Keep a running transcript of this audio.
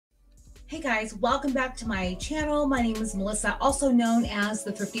Hey guys, welcome back to my channel. My name is Melissa, also known as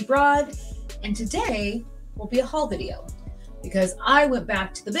the Thrifty Broad, and today will be a haul video because I went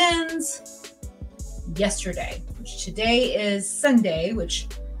back to the bins yesterday, which today is Sunday, which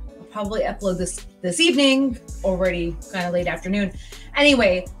I'll probably upload this evening, already kind of late afternoon.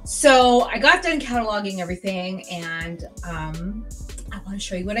 Anyway, so I got done cataloging everything, and I want to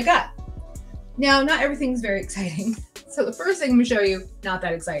show you what I got. Now, not everything's very exciting. So the first thing I'm gonna show you, not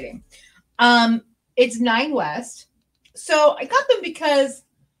that exciting. It's 9 West. So I got them because,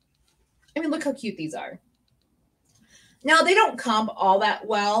 I mean, look how cute these are. Now, they don't comp all that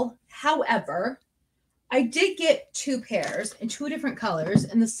well. However, I did get 2 pairs in 2 different colors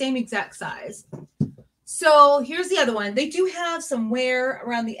in the same exact size. So here's the other one. They do have some wear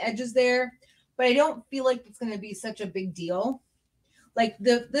around the edges there, but I don't feel like it's going to be such a big deal. Like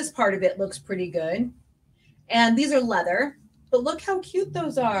this part of it looks pretty good. And these are leather, but look how cute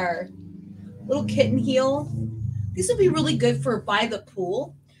those are. Little kitten heel. These would be really good for by the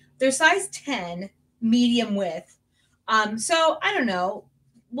pool. They're size 10, medium width. So I don't know.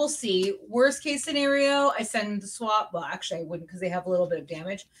 We'll see. Worst case scenario, I send them to swap. Well, actually I wouldn't because they have a little bit of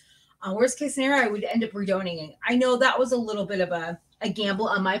damage. Worst case scenario, I would end up redonating. I know that was a little bit of a gamble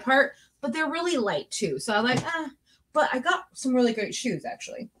on my part, but they're really light too. So I'm like, but I got some really great shoes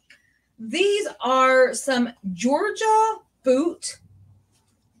actually. These are some Georgia boot.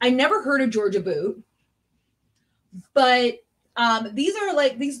 I never heard of Georgia boot, but these are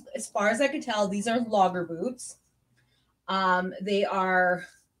like these, as far as I can tell, these are logger boots. They are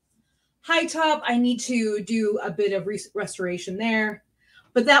high top. I need to do a bit of restoration there,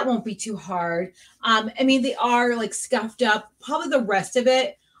 but that won't be too hard. I mean, they are like scuffed up. Probably the rest of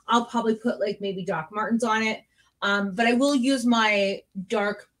it, I'll probably put like maybe Doc Martens on it. But I will use my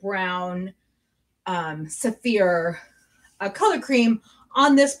dark brown Sapphire color cream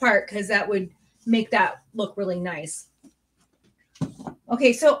on this part because that would make that look really nice.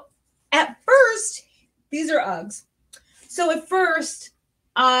 Okay, so at first, these are Uggs. So at first,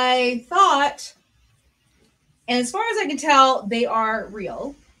 I thought, and as far as I can tell, they are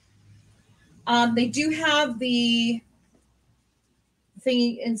real. They do have the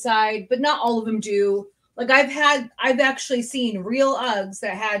thingy inside, but not all of them do. Like I've actually seen real Uggs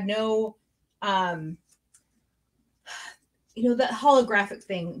that had no, you know, that holographic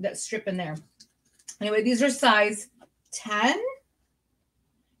thing that's stripping there. Anyway, these are size 10.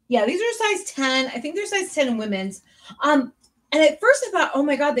 Yeah, these are size 10. I think they're size 10 in women's. And at first I thought, oh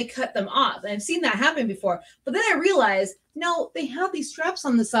my God, they cut them off. And I've seen that happen before. But then I realized, no, they have these straps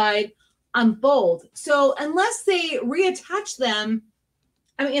on the side on both. So unless they reattach them,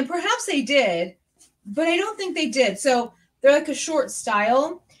 I mean, and perhaps they did, but I don't think they did. So they're like a short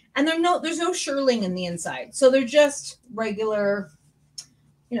style, and there's no shirling in the inside. So they're just regular,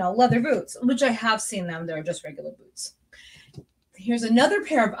 you know, leather boots, which I have seen them. They're just regular boots. Here's another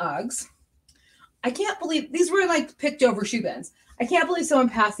pair of Uggs. I can't believe these were like picked over shoe bins. I can't believe someone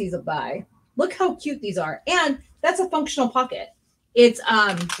passed these by. Look how cute these are. And that's a functional pocket. It's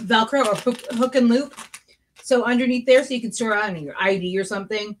Velcro or hook and loop. So underneath there, so you can store on your ID or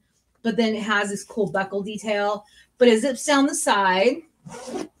something. But then it has this cool buckle detail. But it zips down the side.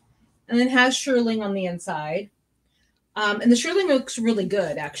 And then has shirling on the inside. And the shirling looks really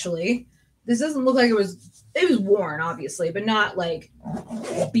good, actually. This doesn't look like it was worn, obviously, but not like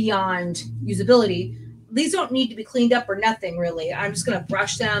beyond usability. These don't need to be cleaned up or nothing, really. I'm just going to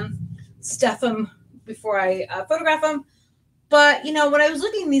brush them, stuff them before I photograph them. But, you know, when I was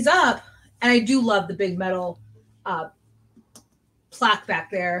looking these up, and I do love the big metal plaque back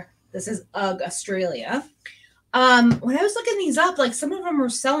there that says UGG Australia. When I was looking these up, like some of them were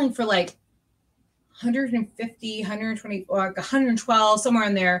selling for like 150, 120, or like 112, somewhere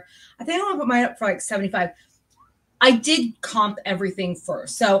in there. I think I want to put mine up for like 75. I did comp everything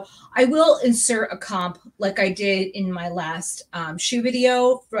first. So I will insert a comp like I did in my last shoe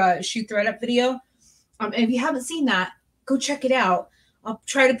video, shoe thread up video. And if you haven't seen that, go check it out. I'll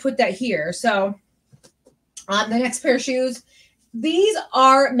try to put that here. So the next pair of shoes, these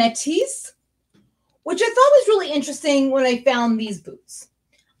are Métis, which I thought was really interesting when I found these boots.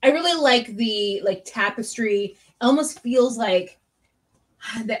 I really like the tapestry. It almost feels like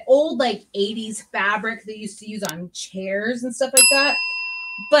the old 80s fabric they used to use on chairs and stuff like that.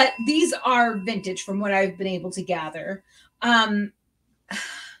 But these are vintage from what I've been able to gather. It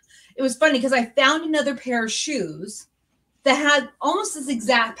was funny because I found another pair of shoes that had almost this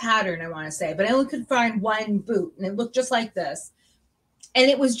exact pattern, I want to say, but I only could find one boot and it looked just like this. And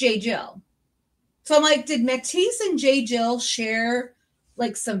it was J. Jill. So I'm like, did Métis and J. Jill share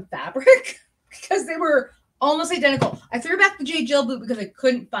like some fabric? Because they were almost identical. I threw back the J. Jill boot because I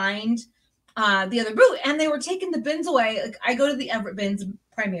couldn't find the other boot, and they were taking the bins away. Like, I go to the Everett bins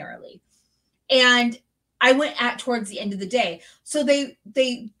primarily, and I went towards the end of the day. So they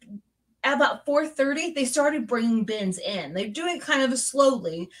at about 4:30, they started bringing bins in. They're doing it kind of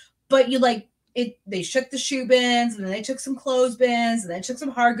slowly, but they shook the shoe bins, and then they took some clothes bins, and then took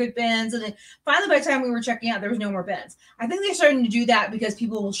some hard good bins, and then finally, by the time we were checking out, there was no more bins. I think they're starting to do that because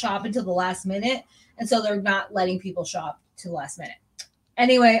people will shop until the last minute, and so they're not letting people shop to the last minute.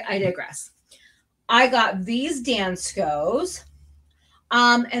 Anyway, I digress. I got these Danskos,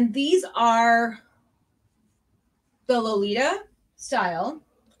 and these are the Lolita style.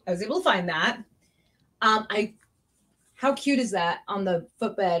 I was able to find that. How cute is that? On the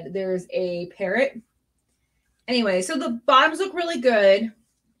footbed, there's a parrot. Anyway, so the bottoms look really good.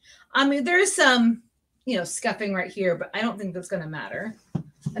 I mean, there's some, scuffing right here, but I don't think that's going to matter.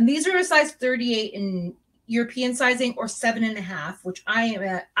 And these are a size 38 in European sizing, or 7.5, which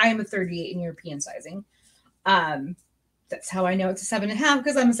I am a 38 in European sizing. That's how I know it's a 7.5,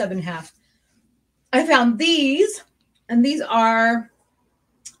 because I'm a 7.5. I found these, and these are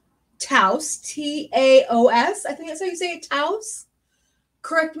Taos, Taos. I think that's how you say it, Taos.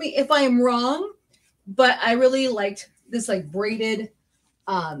 Correct me if I am wrong, but I really liked this braided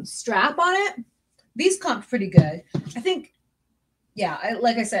strap on it. These comped pretty good. I think, yeah,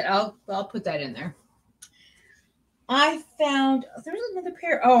 like I said, I'll put that in there. I found, there's another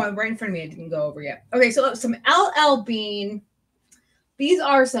pair. Oh, I'm right in front of me. I didn't go over yet. Okay, so some LL Bean. These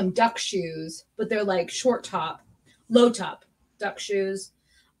are some duck shoes, but they're like short top, low top duck shoes.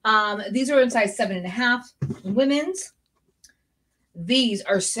 These are in size 7.5 women's. These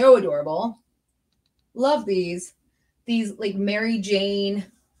are so adorable. Love these. These like Mary Jane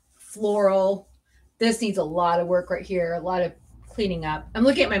floral. This needs a lot of work right here. A lot of cleaning up. I'm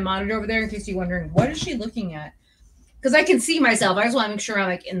looking at my monitor over there in case you're wondering, what is she looking at? Because I can see myself. I just want to make sure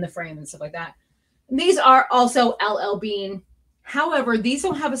I'm in the frame and stuff like that. And these are also LL Bean. However, these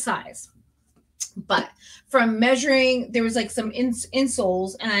don't have a size. But from measuring, there was some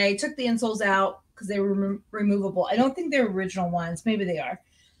insoles, and I took the insoles out because they were removable. I don't think they're original ones. Maybe they are.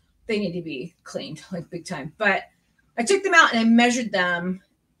 They need to be cleaned big time. But I took them out and I measured them.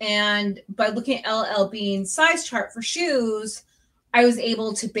 And by looking at LL Bean's size chart for shoes, I was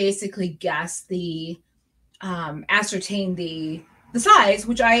able to basically guess ascertain the size,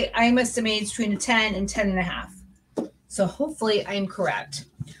 which I must have made between a 10 and 10.5. So hopefully I am correct.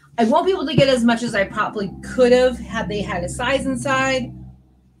 I won't be able to get as much as I probably could have had they had a size inside,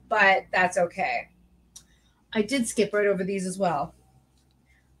 but that's okay. I did skip right over these as well.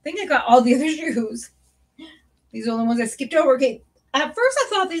 I think I got all the other shoes. These are the ones I skipped over. Okay, at first I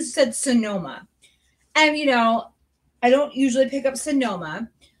thought these said Sonoma. And, I don't usually pick up Sonoma,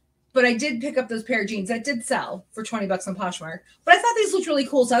 but I did pick up those pair of jeans that did sell for $20 on Poshmark. But I thought these looked really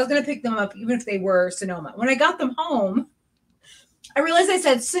cool, so I was going to pick them up even if they were Sonoma. When I got them home, I realized I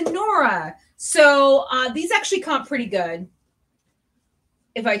said Sonora. So these actually comp pretty good,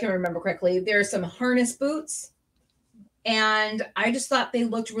 if I can remember correctly. There's some harness boots, and I just thought they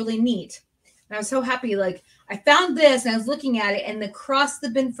looked really neat. And I was so happy. I found this, and I was looking at it, and across the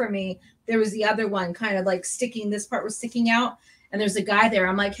bin for me, there was the other one kind of sticking. This part was sticking out, and there's a guy there.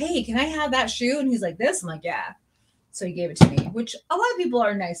 I'm like, hey, can I have that shoe? And he's like, this? I'm like, yeah. So he gave it to me, which a lot of people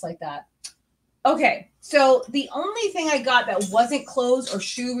are nice like that. Okay, so the only thing I got that wasn't clothes or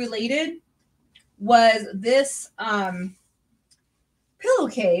shoe related was this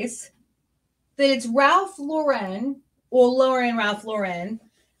pillowcase that it's Ralph Lauren, or Ralph Lauren,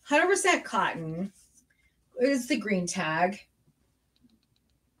 100% cotton. It's the green tag.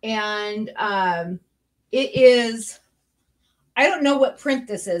 And it is, I don't know what print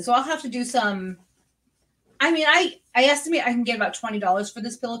this is, so I'll have to do some, I estimate I can get about $20 for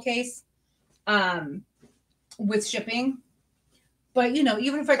this pillowcase. With shipping, but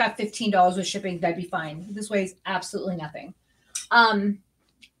even if I got $15 with shipping, that'd be fine. This weighs absolutely nothing. I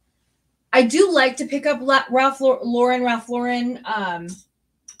do like to pick up Ralph Lauren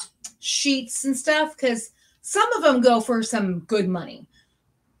sheets and stuff, because some of them go for some good money.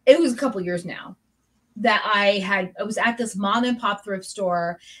 It was a couple years now that I was at this mom and pop thrift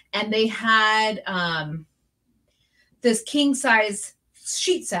store, and they had this king size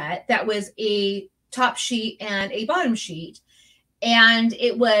sheet set that was a top sheet and a bottom sheet, and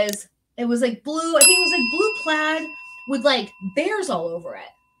it was like blue. I think it was like blue plaid with bears all over it.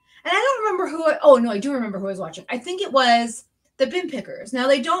 And I don't remember I do remember who I was watching. I think it was the Bin Pickers. Now,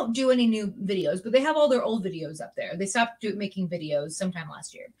 they don't do any new videos, but they have all their old videos up there. They stopped making videos sometime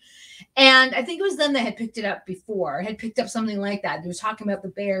last year. And I think it was them that had picked it up before, had picked up something like that. They were talking about the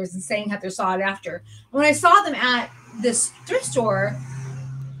bears and saying how they saw it after. When I saw them at this thrift store,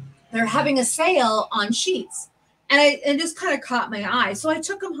 they're having a sale on sheets. And it just kind of caught my eye. So I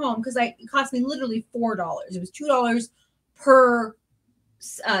took them home because it cost me literally $4. It was $2 per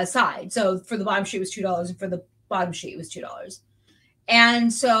side. So for the bottom sheet it was $2, and for the bottom sheet it was $2.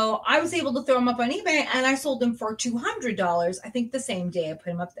 And so I was able to throw them up on eBay, and I sold them for $200. I think the same day I put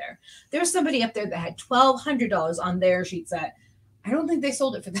them up there. There was somebody up there that had $1,200 on their sheet set. I don't think they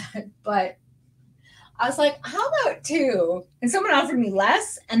sold it for that, but I was like, how about two? And someone offered me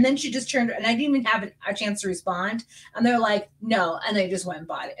less, and then she just turned, and I didn't even have a chance to respond. And they're like, no, and they just went and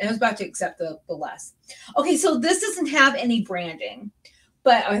bought it. And I was about to accept the less. Okay, so this doesn't have any branding,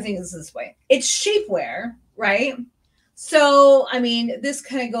 but I think it's this way. It's shapewear, right? So, I mean, this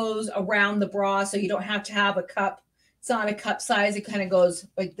kind of goes around the bra, so you don't have to have a cup. It's not a cup size. It kind of goes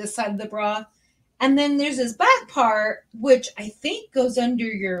like this side of the bra. And then there's this back part, which I think goes under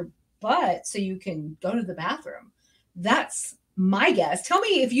your butt so you can go to the bathroom. That's my guess. Tell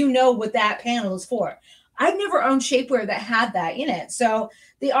me if you know what that panel is for. I've never owned shapewear that had that in it. So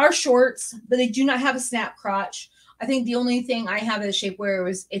they are shorts, but they do not have a snap crotch. I think the only thing I have as shapewear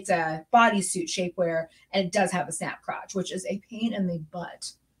is it's a bodysuit shapewear, and it does have a snap crotch, which is a pain in the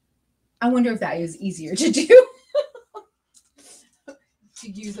butt. I wonder if that is easier to do to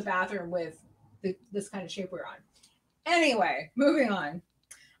use the bathroom with this kind of shapewear on. Anyway, moving on.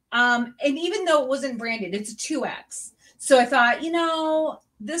 And even though it wasn't branded, it's a 2X. So I thought, you know,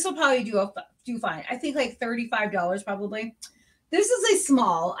 this will probably do fine. I think like $35 probably. This is a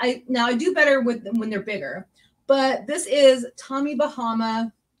small. Now I do better with them when they're bigger. But this is Tommy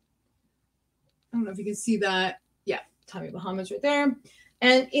Bahama. I don't know if you can see that. Yeah, Tommy Bahama's right there.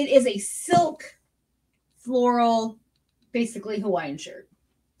 And it is a silk floral, basically Hawaiian shirt.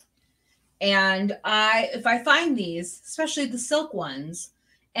 And if I find these, especially the silk ones,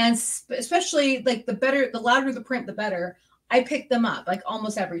 and especially like the louder the print, the better, I pick them up like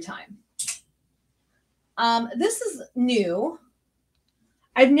almost every time. This is new.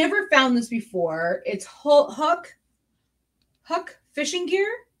 I've never found this before. It's Hook fishing gear.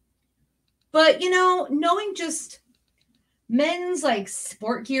 But, you know, knowing just men's like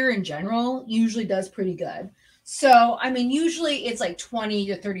sport gear in general usually does pretty good. So, I mean, usually it's like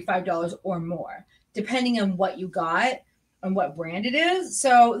 $20 to $35 or more, depending on what you got and what brand it is.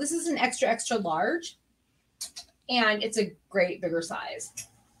 So this is an extra, extra large, and it's a great bigger size.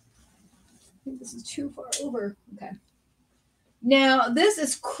 I think this is too far over. Okay. Now, this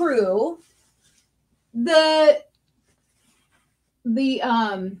is Crew. The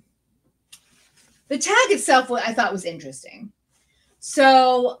tag itself, I thought was interesting.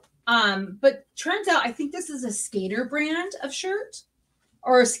 So, but turns out, I think this is a skater brand of shirt,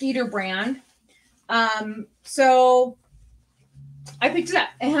 or a skater brand. So I picked it up.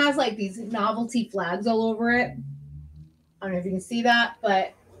 It has like these novelty flags all over it. I don't know if you can see that,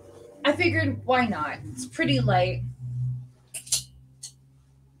 but I figured, why not? It's pretty light.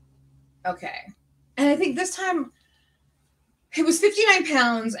 Okay. And I think this time it was 59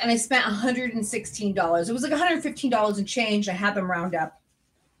 pounds and I spent $116. It was like $115 and change. I had them round up.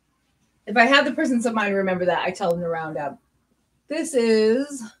 If I have the presence of mind to remember that, I tell them to round up. This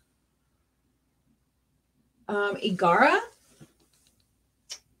is Igara.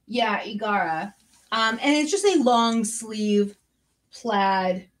 Yeah, Igara. And it's just a long sleeve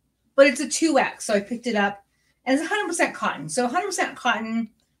plaid, but it's a 2X. So I picked it up, and it's 100% cotton. So 100%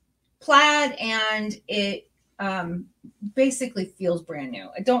 cotton plaid, and it basically feels brand new.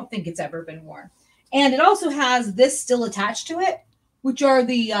 I don't think it's ever been worn. And it also has this still attached to it, which are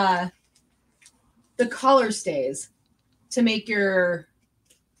the collar stays to make your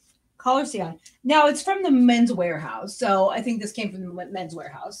collar stay on. Now, it's from the Men's Warehouse, so I think this came from the Men's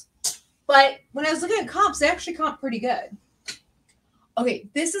Warehouse. But when I was looking at comps, they actually comp pretty good. Okay,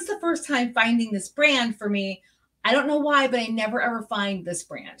 this is the first time finding this brand for me. I don't know why, but I never ever find this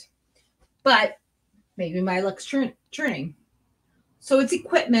brand. But maybe my luck's churning. So it's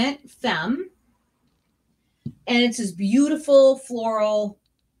Equipment Femme. And it's this beautiful floral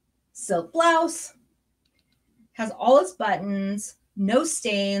silk blouse. Has all its buttons, no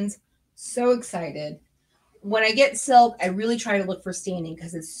stains. So excited. When I get silk, I really try to look for staining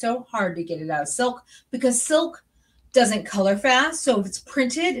because it's so hard to get it out of silk, because silk doesn't color fast. So if it's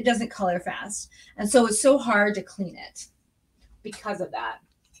printed, it doesn't color fast. And so it's so hard to clean it because of that.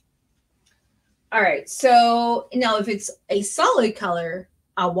 All right. So now if it's a solid color,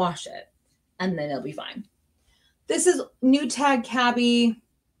 I'll wash it and then it'll be fine. This is New Tag Cabbie,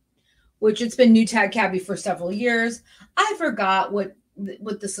 which it's been New Tag Cabbie for several years. I forgot what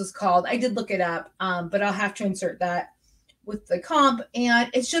this is called. I did look it up, but I'll have to insert that with the comp. And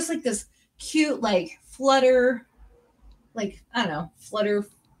it's just like this cute, like flutter, like, I don't know, flutter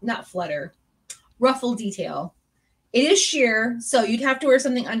not flutter, ruffle detail. It is sheer, so you'd have to wear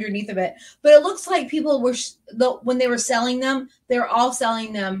something underneath of it. But it looks like people were, when they were selling them, they were all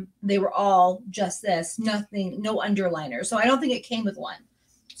selling them. They were all just this, nothing, no underliner. So I don't think it came with one.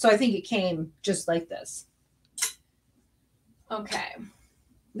 So I think it came just like this. Okay.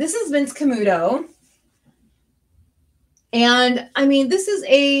 This is Vince Camuto. And I mean, this is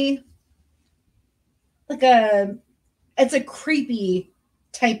it's a creepy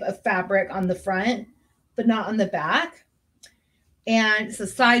type of fabric on the front, but not on the back. And it's a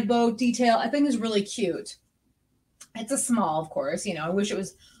side bow detail. I think it's really cute. It's a small, of course. You know, I wish it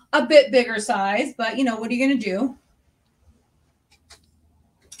was a bit bigger size, but you know, what are you going to do?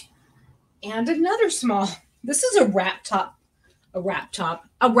 And another small. This is a wrap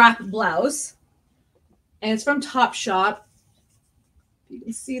blouse. And it's from Topshop. You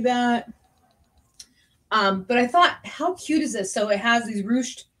can see that. But I thought, how cute is this? So it has these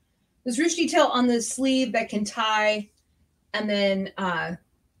ruched detail on the sleeve that can tie, and then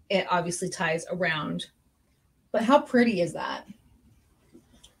it obviously ties around. But how pretty is that?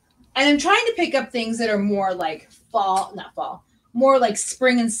 And I'm trying to pick up things that are more like more like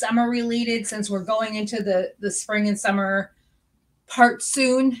spring and summer related, since we're going into the spring and summer part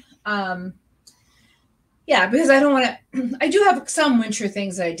soon. Yeah, because I don't want to, I do have some winter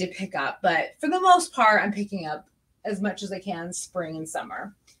things that I did pick up, but for the most part, I'm picking up as much as I can spring and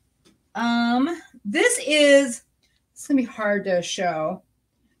summer. This is, it's going to be hard to show.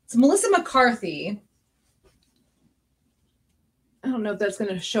 It's Melissa McCarthy. I don't know if that's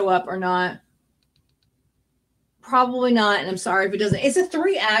going to show up or not. Probably not, and I'm sorry if it doesn't. It's a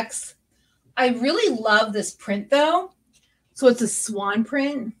 3X. I really love this print, though. So it's a swan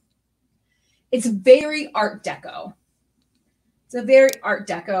print. It's very Art Deco. It's a very Art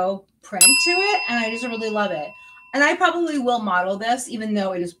Deco print to it, and I just really love it. And I probably will model this, even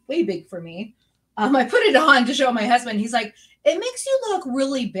though it is way big for me. I put it on to show my husband. He's like, it makes you look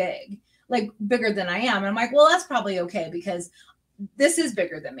really big, like bigger than I am. And I'm like, well, that's probably okay, because this is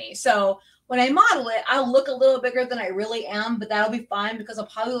bigger than me. So when I model it, I'll look a little bigger than I really am, but that'll be fine because I'll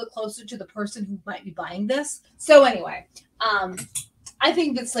probably look closer to the person who might be buying this. So anyway, I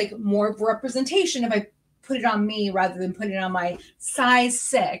think that's like more of a representation if I put it on me rather than put it on my size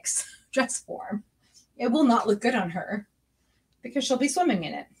 6 dress form. It will not look good on her because she'll be swimming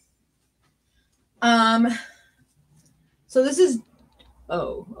in it. So this is,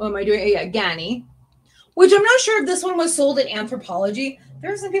 am I doing, yeah, Ganni, which I'm not sure if this one was sold at Anthropologie.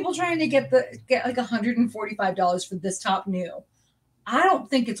 There are some people trying to get like $145 for this top new. I don't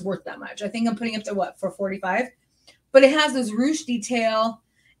think it's worth that much. I think I'm putting up to what, for $45? But it has this ruched detail.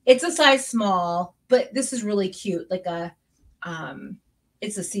 It's a size small, but this is really cute. Like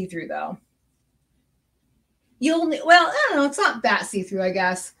it's a see-through though. Well, I don't know. It's not that see-through, I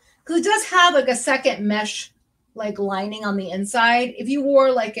guess, because it does have like a second mesh like lining on the inside. If you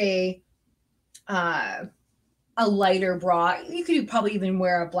wore like a lighter bra, you could probably even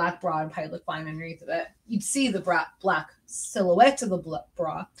wear a black bra and probably look fine underneath of it. You'd see the black silhouette of the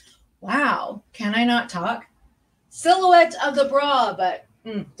bra. Wow, can I not talk? Silhouette of the bra, but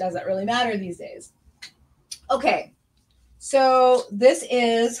does that really matter these days? Okay, so this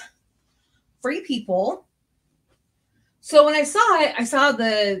is Free People. So when I saw it, I saw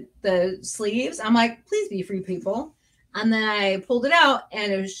the sleeves. I'm like, please be Free People. And then I pulled it out,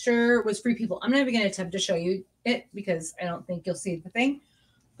 and it sure was Free People. I'm not even going to attempt to show you it because I don't think you'll see the thing.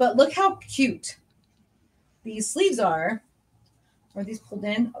 But look how cute these sleeves are. Are these pulled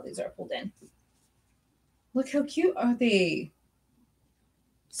in? Oh, these are pulled in. Look how cute are they?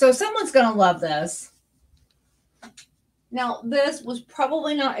 So someone's going to love this. Now, this was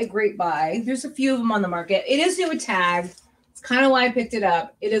probably not a great buy. There's a few of them on the market. It is new with tag. It's kind of why I picked it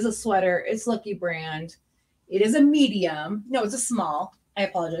up. It is a sweater. It's Lucky brand. It is a medium. No, it's a small. I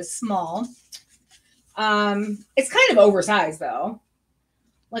apologize. Small. It's kind of oversized, though.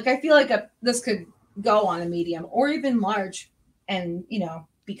 Like, I feel like this could go on a medium or even large and, you know,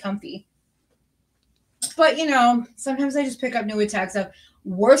 be comfy. But, you know, sometimes I just pick up new with tag stuff.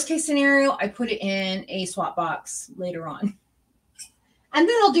 Worst case scenario, I put it in a swap box later on. And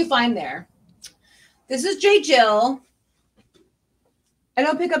then I'll do fine there. This is J. Jill. I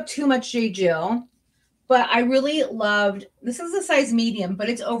don't pick up too much J. Jill, but I really loved, this is a size medium, but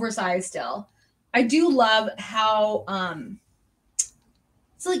it's oversized still. I do love how,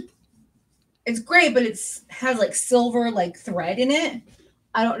 it's like, it's great, but has like silver like thread in it.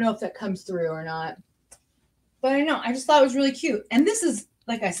 I don't know if that comes through or not. But I know, I just thought it was really cute. And this is,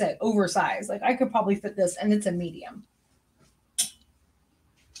 like I said, oversized. Like I could probably fit this, and it's a medium.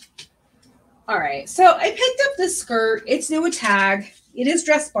 All right, so I picked up this skirt. It's new with tag. It is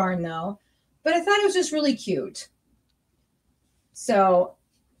Dress Barn though, but I thought it was just really cute. So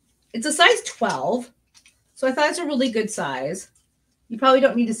it's a size 12. So I thought it's a really good size. You probably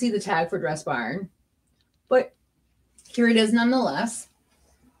don't need to see the tag for Dress Barn, but here it is nonetheless.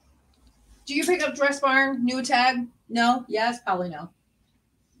 Do you pick up Dress Barn? New tag? No? Yes? Probably no.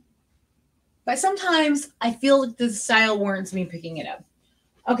 But sometimes I feel like the style warrants me picking it up.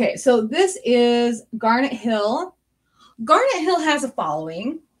 Okay, so this is Garnet Hill. Garnet Hill has a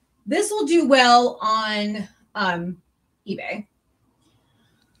following. This will do well on eBay.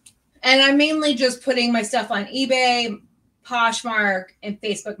 And I'm mainly just putting my stuff on eBay, Poshmark, and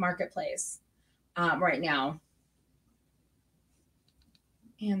Facebook Marketplace right now.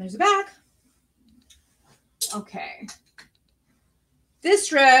 And there's a back. Okay. This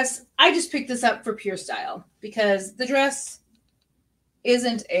dress, I just picked this up for pure style because the dress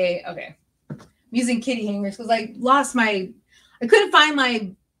isn't a, okay. I'm using kitty hangers because I couldn't find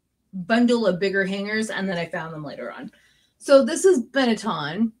my bundle of bigger hangers and then I found them later on. So this is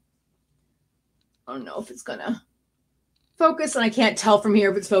Benetton. I don't know if it's gonna focus and I can't tell from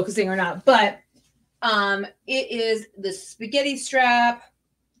here if it's focusing or not, but it is the spaghetti strap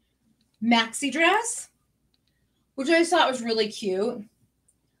maxi dress, which I thought was really cute.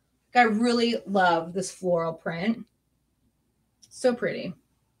 I really love this floral print. So pretty.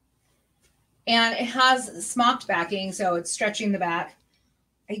 And it has smocked backing, so it's stretching the back.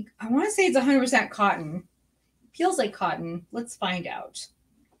 I want to say it's 100% cotton. Feels like cotton. Let's find out.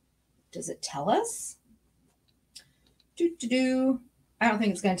 Does it tell us? I don't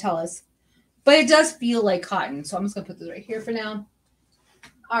think it's going to tell us. But it does feel like cotton, so I'm just going to put this right here for now.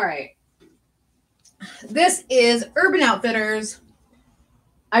 All right. This is Urban Outfitters.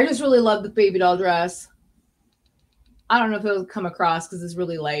 I just really love the baby doll dress. I don't know if it'll come across because it's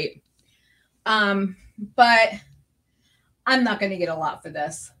really light. But I'm not going to get a lot for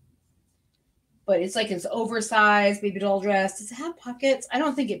this. But it's like it's oversized baby doll dress. Does it have pockets? I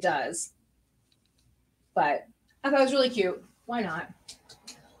don't think it does. But I thought it was really cute. Why not?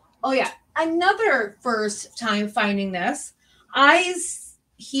 Oh, yeah. Another first time finding this. I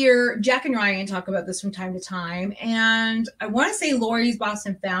hear Jack and Ryan talk about this from time to time. And I want to say Lori's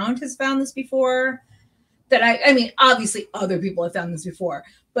Boston Found has found this before. That I mean, obviously other people have found this before.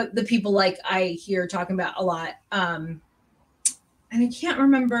 But the people like I hear talking about a lot. And I can't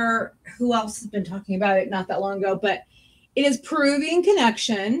remember who else has been talking about it not that long ago. But it is Peruvian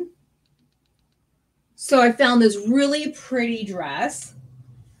Connection. So I found this really pretty dress.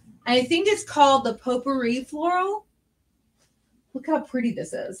 I think it's called the Potpourri Floral. Look how pretty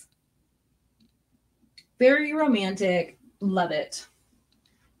this is. Very romantic. Love it.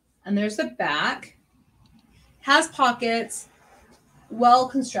 And there's the back. Has pockets. Well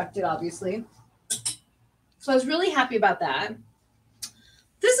constructed, obviously. So I was really happy about that.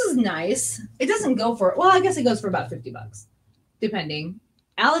 This is nice. It doesn't go for, well, I guess it goes for about 50 bucks, depending.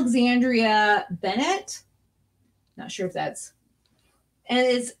 Alexandria Bennett. Not sure if that's, and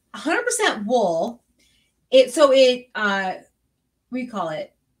it's 100% wool. What do you call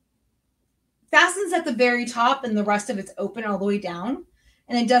it? Fastens at the very top and the rest of it's open all the way down.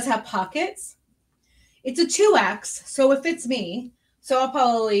 And it does have pockets. It's a 2X, so it fits me. So I'll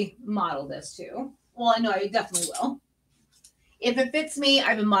probably model this too. Well, I know I definitely will. If it fits me,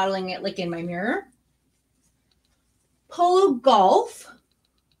 I've been modeling it like in my mirror. Polo Golf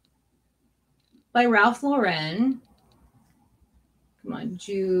by Ralph Lauren. Come on,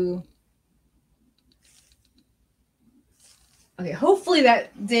 Jew. Okay, hopefully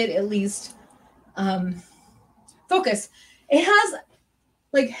that did at least focus. It has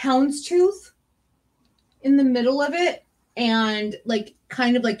like houndstooth in the middle of it and like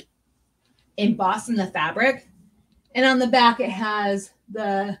kind of like embossed in the fabric. And on the back it has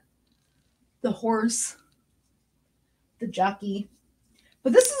the horse, the jockey.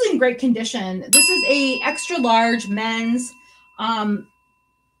 But this is in great condition. This is a extra large men's.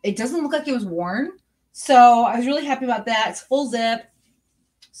 It doesn't look like it was worn. So I was really happy about that. It's full zip.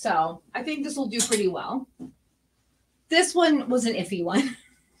 So I think this will do pretty well. This one was an iffy one.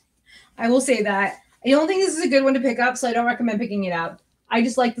 I will say that. I don't think this is a good one to pick up, so I don't recommend picking it up. I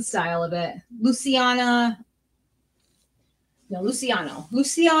just like the style of it. Luciano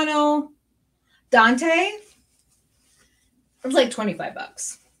Dante. It's like 25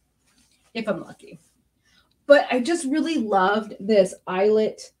 bucks if I'm lucky. But I just really loved this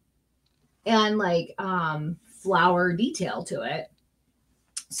eyelet and like flower detail to it.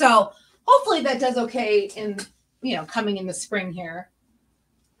 So hopefully that does okay in, coming in the spring here.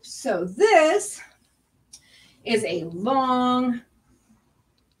 So this is a long,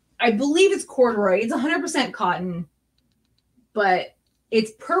 I believe it's corduroy. It's 100% cotton, but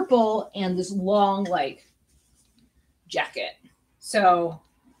it's purple and this long like jacket. So,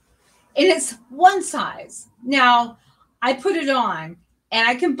 and it's one size. Now I put it on and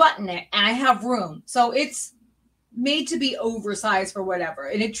I can button it and I have room. So it's made to be oversized for whatever.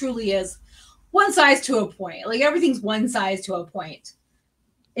 And it truly is one size to a point. Like everything's one size to a point.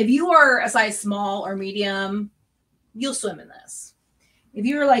 If you are a size small or medium, you'll swim in this. If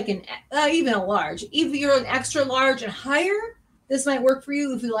you're like an, even a large, if you're an extra large and higher, this might work for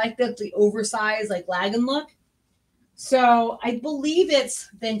you if you like the oversized, like lagging look. So I believe it's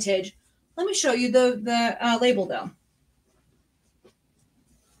vintage. Let me show you the label though.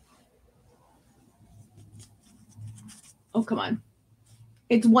 Oh, come on.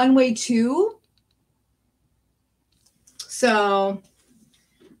 It's one way too. So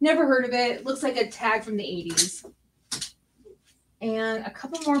never heard of it. Looks like a tag from the 80s. And a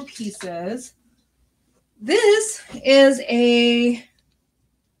couple more pieces. This is a,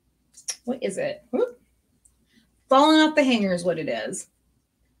 what is it? Whoop. Falling off the hanger is what it is.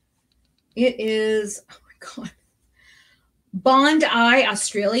 It is, oh my God, Bond Eye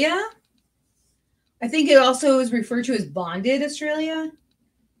Australia. I think it also is referred to as Bonded Australia.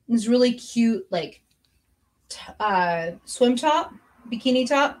 It's really cute, like swim top, bikini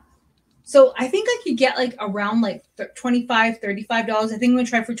top. So I think I could get like around like $25, $35. I think I'm gonna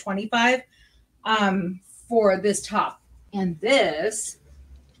try for $25 for this top. And this,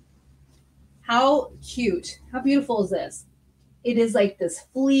 how cute, how beautiful is this? It is like this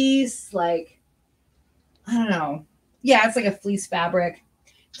fleece, like, I don't know. Yeah, it's like a fleece fabric.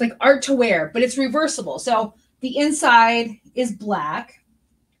 It's like art to wear, but it's reversible. So the inside is black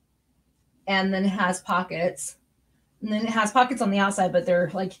and then it has pockets. And then it has pockets on the outside, but they're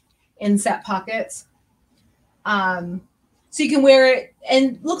like inset pockets. So you can wear it,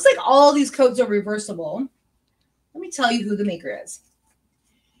 and looks like all these coats are reversible. Let me tell you who the maker is.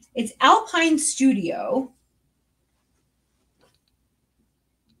 It's Alpine Studio.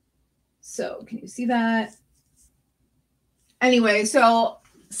 So can you see that? Anyway, so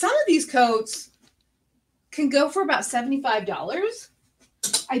some of these coats can go for about $75.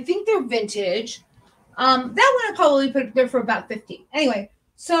 I think they're vintage. That one I probably put there for about $50. Anyway,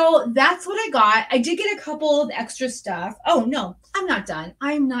 so that's what I got. I did get a couple of extra stuff. Oh, no, I'm not done.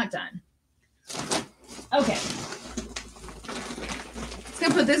 I'm not done. Okay. Let's go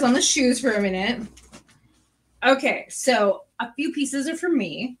put this on the shoes for a minute. Okay, so a few pieces are for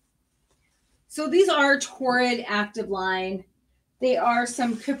me. So these are Torrid Active Line. They are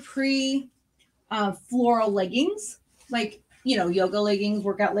some capri floral leggings, like, you know, yoga leggings,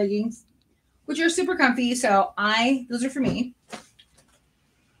 workout leggings, which are super comfy. So those are for me.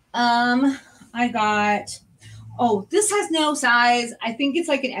 I got, oh, this has no size. I think it's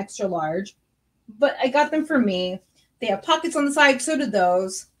like an extra large, but I got them for me. They have pockets on the side. So do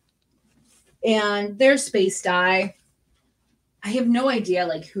those. And they're space dye. I have no idea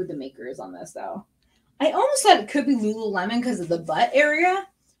like who the maker is on this though. I almost thought it could be Lululemon because of the butt area,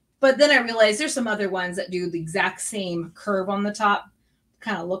 but then I realized there's some other ones that do the exact same curve on the top.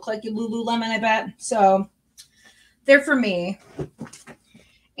 Kind of look like a Lululemon, I bet. So they're for me.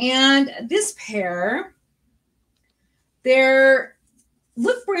 And this pair, they're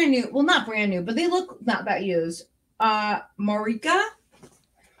look brand new. Well, not brand new, but they look not that used. Marika.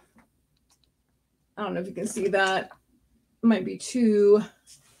 I don't know if you can see that. It might be too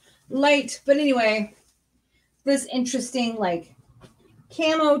light, but anyway, this interesting like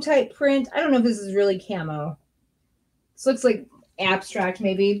camo type print. I don't know if this is really camo. This looks like abstract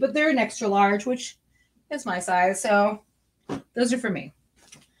maybe, but they're an extra large, which is my size. So those are for me.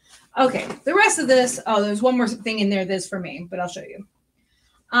 Okay, the rest of this, oh, there's one more thing in there that's for me, but I'll show you.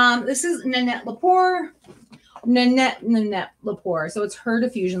 This is Nanette Lepore. Nanette Lepore. So it's her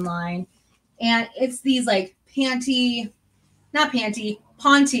diffusion line. And it's these like ponty,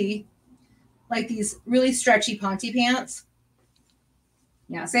 like these really stretchy ponty pants.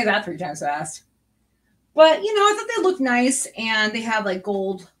 Yeah, say that 3 times fast. But, you know, I thought they looked nice and they have like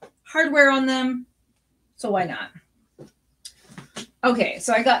gold hardware on them. So why not? Okay,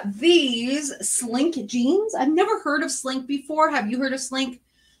 so I got these Slink jeans. I've never heard of Slink before. Have you heard of Slink?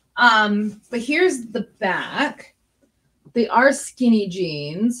 But here's the back. They are skinny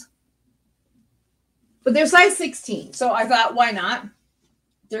jeans, but they're size 16. So I thought, why not?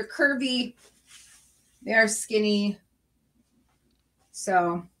 They're curvy. They are skinny.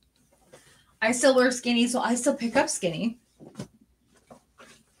 So I still wear skinny, so I still pick up skinny.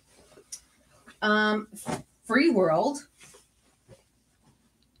 Free World.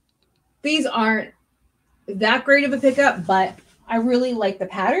 These aren't that great of a pickup, but I really like the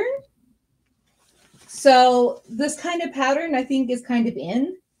pattern. So this kind of pattern I think is kind of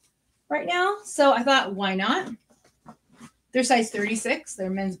in right now. So I thought, why not? They're size 36.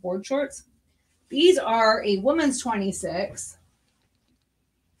 They're men's board shorts. These are a woman's 26.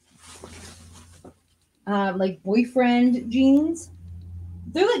 Like boyfriend jeans.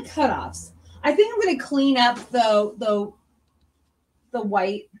 They're like cutoffs. I think I'm going to clean up the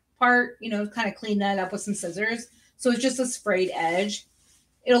white part, you know, kind of clean that up with some scissors. So it's just a sprayed edge.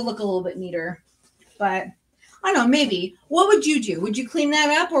 It'll look a little bit neater. But I don't know, maybe. What would you do? Would you clean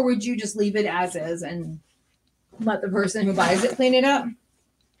that up, or would you just leave it as is and let the person who buys it clean it up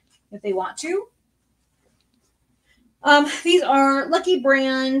if they want to? These are Lucky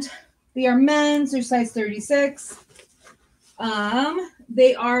Brand. They are men's. They're size 36.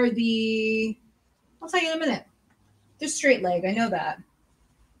 They are the, I'll tell you in a minute. They're straight leg. I know that.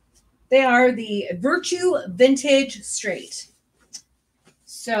 They are the Virtue Vintage Straight.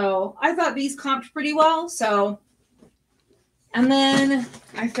 So I thought these comped pretty well. So, and then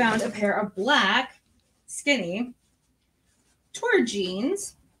I found a pair of black skinny Torrid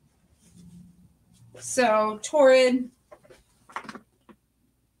jeans. So Torrid,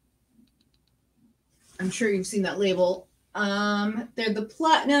 I'm sure you've seen that label. They're the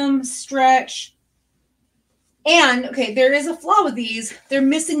platinum stretch. And okay, there is a flaw with these. They're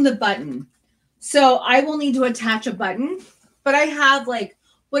missing the button. So I will need to attach a button, but I have like,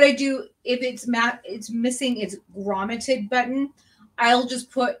 what I do if it's missing its grommeted button, I'll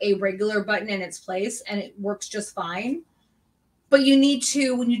just put a regular button in its place and it works just fine. But you need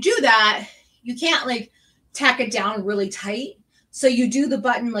to, when you do that, you can't like tack it down really tight. So you do the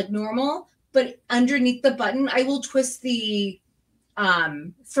button like normal, but underneath the button, I will twist the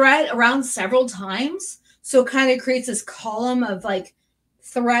thread around several times. So it kind of creates this column of like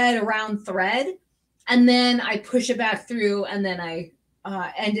thread around thread. And then I push it back through and then I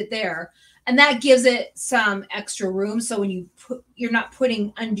end it there. And that gives it some extra room. So when you you're not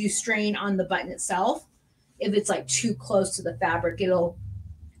putting undue strain on the button itself. If it's like too close to the fabric, it'll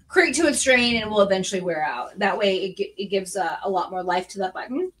create too much strain and will eventually wear out. That way it gives a lot more life to that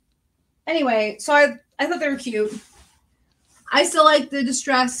button. Anyway, so I thought they were cute. I still like the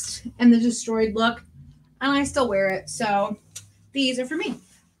distressed and the destroyed look, and I still wear it. So these are for me.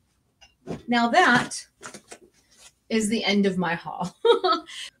 Now that is the end of my haul.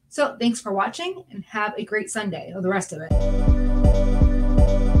 So thanks for watching and have a great Sunday or the rest of it.